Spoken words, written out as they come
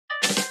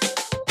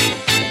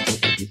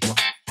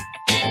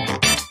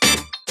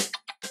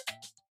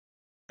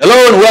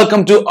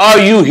welcome to Are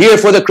You Here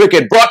for the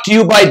Cricket, brought to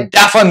you by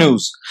DAFA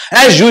News.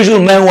 As usual,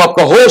 मैं हूं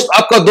आपका host,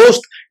 आपका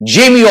दोस्त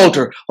Jamie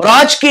alter, और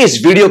आज के इस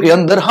वीडियो के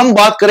अंदर हम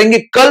बात करेंगे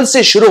कल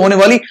से शुरू होने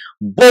वाली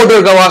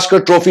बॉर्डर गवास्कर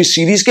ट्रॉफी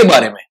सीरीज के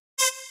बारे में।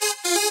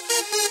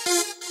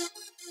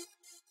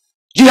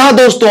 जी हां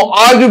दोस्तों,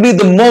 arguably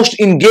the most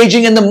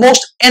engaging and the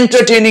most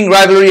entertaining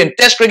rivalry in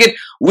Test cricket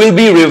will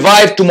be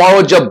revived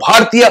tomorrow जब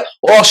भारतीय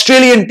और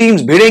ऑस्ट्रेलियन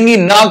टीम्स भिड़ेंगी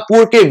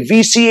नागपुर के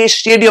VCA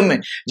स्टेडियम में,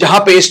 जहां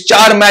पे इस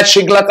 4 मैच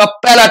श्रृंखला का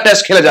पहला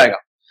टेस्ट खेला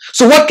जाएगा।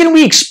 So what can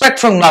we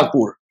expect from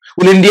Nagpur?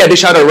 Will India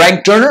dish out a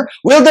rank turner?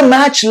 Will the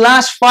match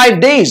last 5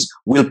 days?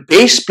 Will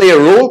pace play a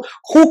role?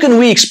 Who can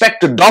we expect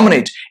to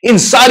dominate? इन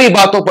सारी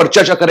बातों पर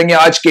चर्चा करेंगे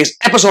आज के इस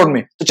एपिसोड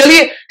में। तो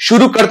चलिए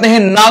शुरू करते हैं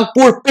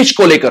नागपुर पिच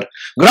को लेकर।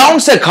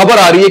 ग्राउंड से खबर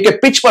आ रही है कि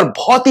पिच पर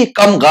बहुत ही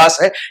कम घास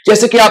है,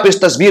 जैसे कि आप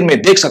इस तस्वीर में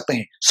देख सकते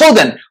हैं। So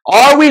then,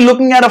 are we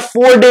looking at a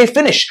 4-day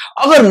finish?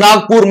 अगर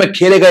नागपुर में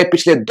खेले गए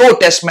पिछले 2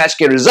 टेस्ट मैच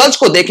के रिजल्ट्स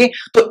को देखें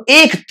तो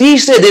एक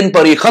तीसरे दिन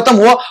पर ही खत्म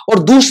हुआ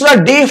और दूसरा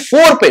डे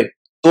 4 पे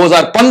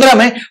 2015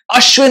 में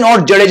अश्विन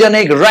और जडेजा ने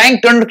एक रैंक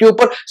टर्नर के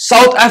ऊपर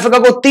साउथ अफ्रीका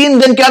को 3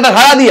 दिन के अंदर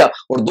हरा दिया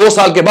और 2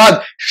 साल के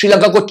बाद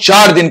श्रीलंका को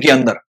 4 दिन के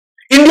अंदर।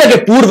 इंडिया के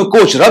पूर्व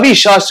कोच रवि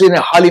शास्त्री ने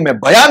हाल ही में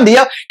बयान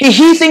दिया कि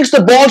he thinks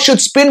the ball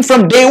should spin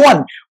from day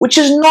one, which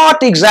is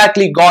not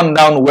exactly gone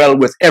down well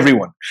with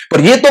everyone.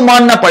 पर यह तो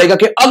मानना पड़ेगा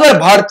कि अगर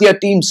भारतीय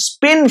टीम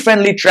स्पिन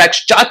फ्रेंडली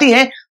ट्रैक्स चाहती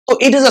है तो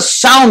it is a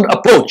sound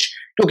approach,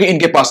 क्योंकि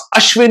इनके पास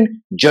अश्विन,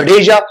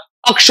 जडेजा,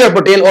 अक्षर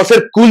पटेल और फिर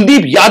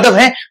कुलदीप यादव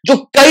हैं, जो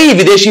कई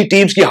विदेशी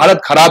टीम्स की हालत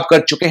खराब कर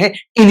चुके हैं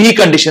इन्हीं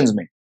कंडीशंस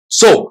में।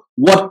 So,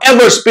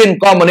 whatever spin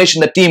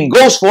combination the team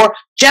goes for,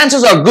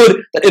 chances are good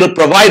that it'll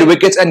provide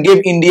wickets and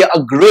give India a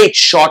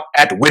great shot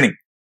at winning.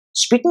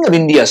 Speaking of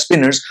India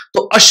spinners,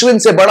 तो अश्विन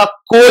से बड़ा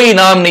कोई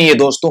नाम नहीं है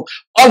दोस्तों।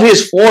 Of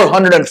his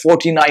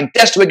 449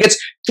 test wickets,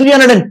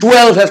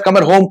 312 have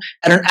come at home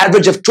at an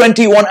average of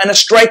 21 and a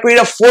strike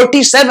rate of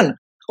 47.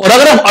 और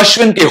अगर हम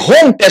अश्विन के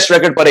होम टेस्ट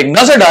रिकॉर्ड पर एक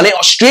नजर डालें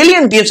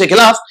ऑस्ट्रेलियन टीम के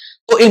खिलाफ,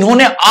 तो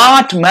इन्होंने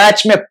 8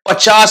 मैच में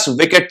 50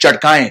 विकेट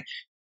चटकाए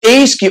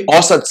 23 की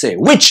औसत से,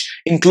 which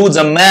includes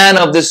a man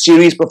of the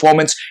series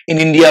performance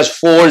in India's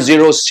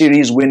 4-0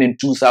 series win in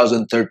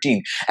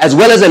 2013, as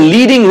well as a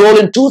leading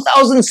role in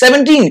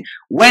 2017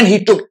 when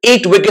he took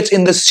 8 wickets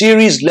in the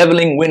series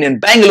leveling win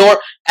in Bangalore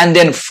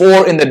and then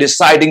 4 in the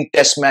deciding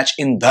test match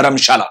in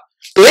Dharamshala.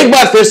 तो एक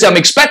बार फिर से हम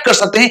expect कर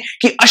सकते हैं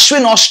कि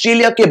Ashwin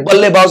Australia के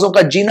बल्लेबाजों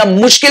का जीना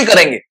मुश्किल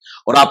करेंगे,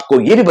 और आपको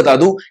यह भी बता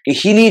दूं कि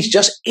he needs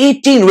just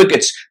 18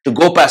 wickets to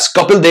go past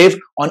Kapil Dev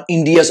on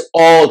India's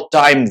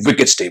all-time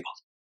wickets table.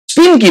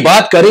 Spin की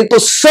बात करें तो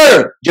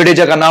सर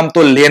जडेजा का नाम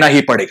तो लेना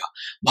ही पड़ेगा।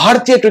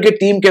 भारतीय क्रिकेट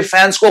टीम के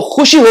फैंस को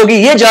खुशी होगी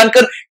यह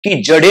जानकर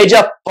कि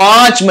जडेजा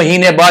 5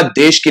 महीने बाद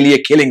देश के लिए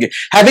खेलेंगे,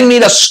 having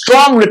made a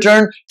strong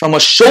return from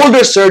a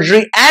shoulder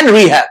surgery and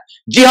rehab.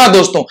 जी हां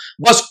दोस्तों,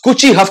 बस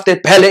कुछ ही हफ्ते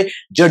पहले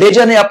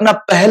जडेजा ने अपना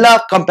पहला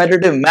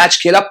कंपेटिटिव मैच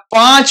खेला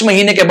 5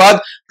 महीने के बाद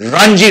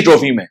रणजी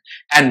ट्रॉफी में,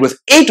 and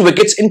with 8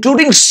 wickets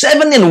including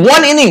 7 in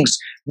 1 innings,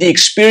 the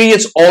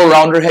experienced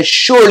all-rounder has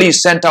surely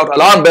sent out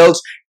alarm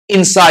bells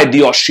inside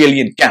the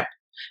Australian camp.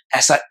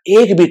 ऐसा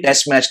एक भी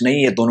टेस्ट मैच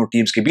नहीं है दोनों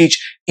टीम्स के बीच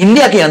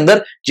इंडिया के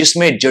अंदर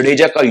जिसमें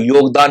जडेजा का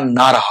योगदान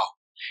ना रहा हो।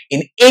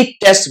 In 8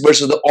 tests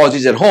versus the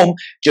Aussies at home,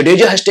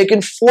 Jadeja has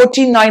taken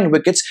 49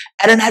 wickets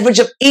at an average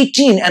of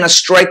 18 and a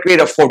strike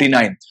rate of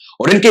 49.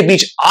 और इनके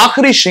बीच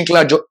आखिरी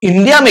श्रृंखला जो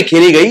इंडिया में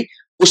खेली गई,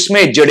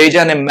 उसमें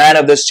जडेजा ने man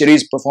of the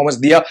series performance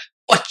दिया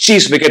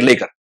 25 विकेट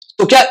लेकर।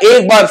 तो क्या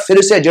एक बार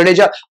फिर से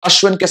जडेजा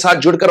अश्विन के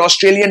साथ जुड़कर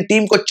ऑस्ट्रेलियन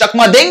टीम को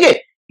चकमा देंगे?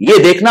 यह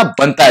देखना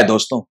बनता है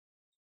दोस्तों।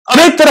 अब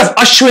एक तरफ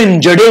अश्विन,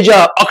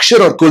 जडेजा,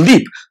 अक्षर और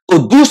कुलदीप, तो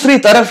दूसरी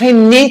तरफ है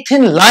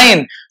नेथन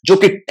लायन, जो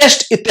कि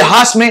टेस्ट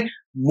इतिहास में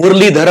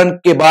मुरलीधरन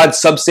के बाद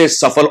सबसे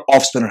सफल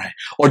ऑफ स्पिनर है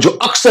और जो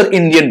अक्सर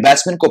इंडियन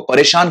बैट्समैन को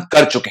परेशान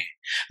कर चुके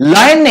हैं।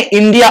 लायन ने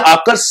इंडिया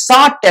आकर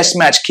 7 टेस्ट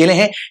मैच खेले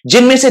हैं,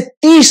 जिनमें से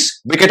 30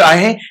 विकेट आए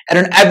हैं eight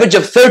an average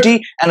of 30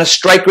 and a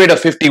strike rate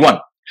of 51।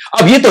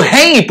 अब ये तो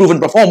है ही प्रूवन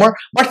परफॉर्मर,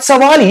 बट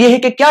सवाल यह है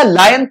कि क्या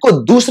लायन को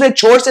दूसरे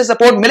छोर से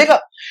सपोर्ट मिलेगा?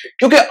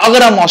 क्योंकि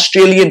अगर हम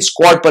ऑस्ट्रेलियन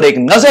स्क्वाड पर एक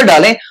नजर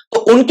डालें तो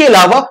उनके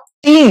अलावा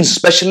 3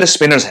 स्पेशलिस्ट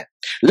स्पिनर्स हैं।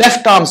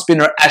 लेफ्ट आर्म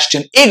स्पिनर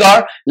एस्टन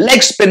एगार,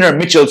 लेग स्पिनर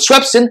मिचेल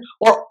स्वेप्सन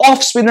और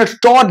off spinner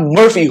Todd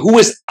Murphy who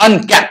is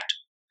uncapped.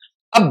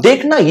 अब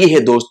देखना यह है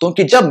दोस्तों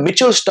कि जब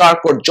मिचेल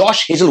स्टार्क और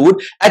जॉश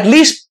हेजलवुड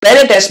एटलीस्ट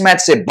पहले टेस्ट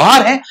मैच से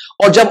बाहर हैं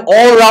और जब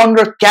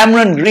ऑलराउंडर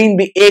कैमरन ग्रीन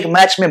भी एक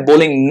मैच में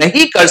बॉलिंग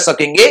नहीं कर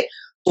सकेंगे,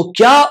 तो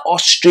क्या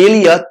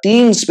Australia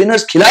 3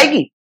 spinners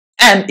खिलाएगी?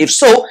 And if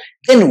so,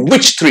 then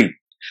which 3?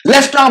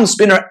 Left arm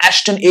spinner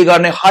Aston एगार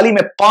ने हाल ही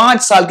में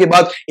 5 साल के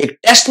बाद एक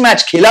टेस्ट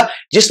मैच खेला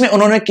जिसमें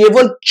उन्होंने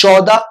केवल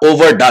 14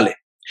 ओवर डाले।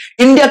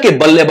 इंडिया के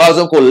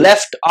बल्लेबाजों को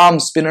लेफ्ट आर्म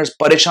स्पिनर्स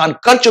परेशान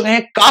कर चुके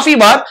हैं काफी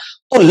बार,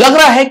 तो लग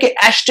रहा है कि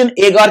एस्टन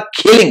एगार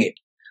खेलेंगे,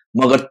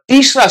 मगर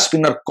तीसरा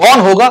स्पिनर कौन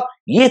होगा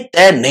यह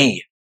तय नहीं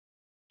है।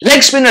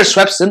 लेग स्पिनर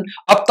स्वेप्सन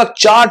अब तक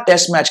 4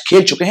 टेस्ट मैच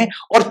खेल चुके हैं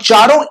और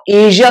चारों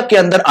एशिया के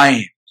अंदर आए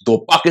हैं, 2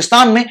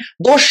 पाकिस्तान में,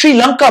 2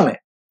 श्रीलंका में।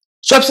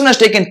 Swepson has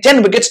taken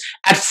 10 wickets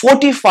at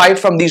 45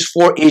 from these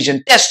 4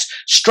 Asian tests,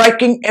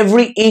 striking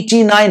every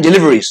 89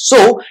 deliveries.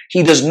 So,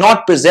 he does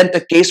not present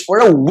a case for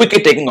a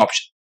wicket-taking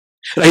option.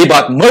 रही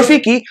बात मर्फी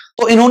की,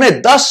 तो इन्होंने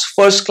 10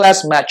 फर्स्ट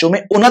क्लास मैचों में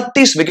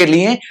 29 विकेट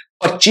लिए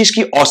 25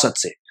 की औसत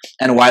से.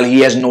 And while he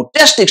has no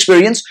test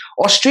experience,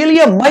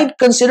 Australia might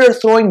consider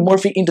throwing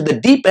Murphy into the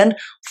deep end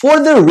for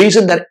the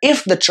reason that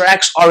if the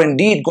tracks are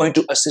indeed going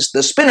to assist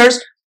the spinners,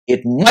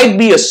 it might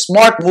be a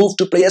smart move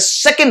to play a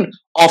second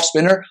off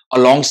spinner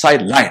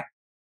alongside Lyon.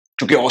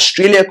 क्योंकि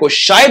Australia को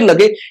शायद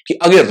लगे कि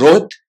अगर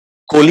रोहित,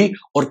 कोहली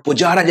और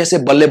पुजारा जैसे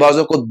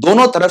बल्लेबाजों को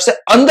दोनों तरफ से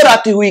अंदर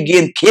आती हुई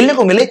गेंद खेलने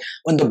को मिले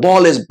when the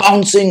ball is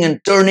bouncing and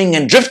turning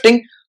and drifting,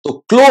 तो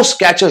क्लोज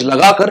कैचेस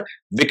लगाकर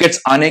विकेट्स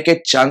आने के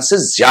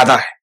चांसेस ज्यादा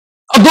है.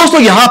 अब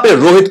दोस्तों यहां पे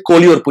रोहित,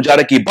 कोहली और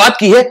पुजारा की बात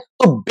की है,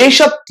 तो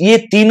बेशक ये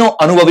तीनों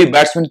अनुभवी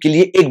बैट्समैन के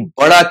लिए एक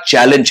बड़ा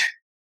चैलेंज है.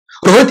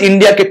 रोहित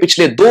इंडिया के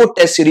पिछले 2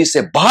 टेस्ट सीरीज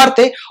से बाहर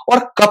थे और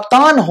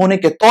कप्तान होने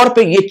के तौर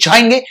पे ये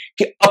चाहेंगे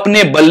कि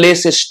अपने बल्ले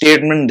से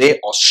स्टेटमेंट दे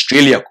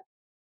ऑस्ट्रेलिया को.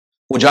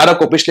 पुजारा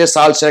को पिछले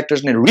साल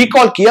सेलेक्टर्स ने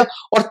रिकॉल किया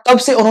और तब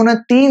से उन्होंने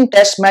 3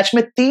 टेस्ट मैच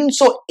में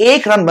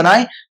 301 रन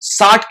बनाए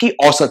 60 की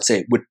औसत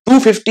से with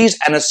 250s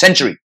and a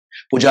century.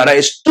 Pujara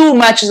is 2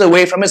 matches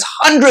away from his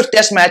 100th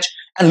test match,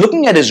 and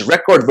looking at his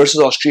record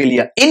versus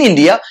Australia in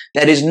India,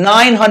 that is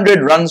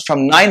 900 runs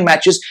from 9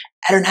 matches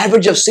at an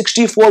average of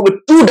 64 with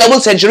 2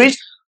 double centuries,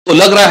 तो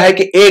लग रहा है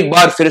कि एक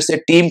बार फिर से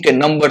team के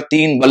number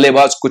 3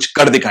 बल्लेबाज कुछ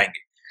कर दिखाएंगे.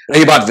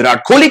 रही बात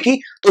विराट कोहली की,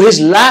 तो his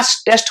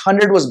last test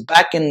 100 was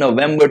back in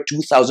November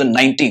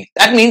 2019.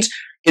 That means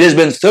it has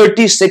been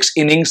 36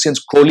 innings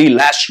since Kohli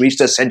last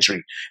reached a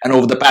century, and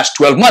over the past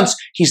 12 months,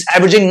 he's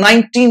averaging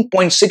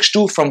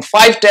 19.62 from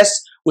 5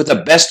 tests with a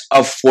best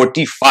of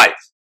 45.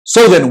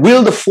 So then,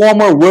 will the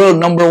former world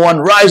number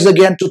 1 rise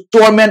again to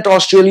torment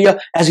Australia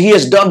as he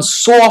has done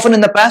so often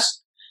in the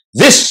past?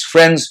 This,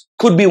 friends,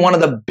 could be one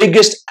of the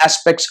biggest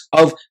aspects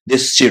of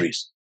this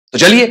series. तो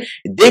चलिए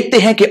देखते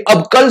हैं कि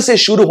अब कल से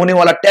शुरू होने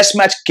वाला टेस्ट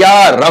मैच क्या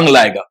रंग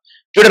लाएगा.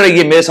 जुड़े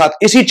रहिए मेरे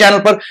साथ इसी चैनल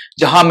पर,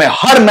 जहां मैं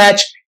हर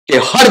मैच के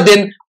हर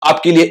दिन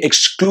आपके लिए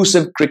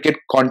एक्सक्लूसिव क्रिकेट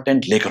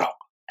कंटेंट लेकर आऊंगा.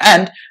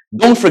 And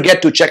don't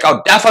forget to check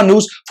out DAFA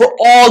News for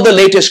all the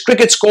latest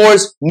cricket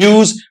scores,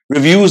 news,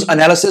 reviews,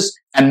 analysis,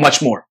 and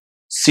much more.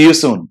 See you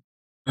soon.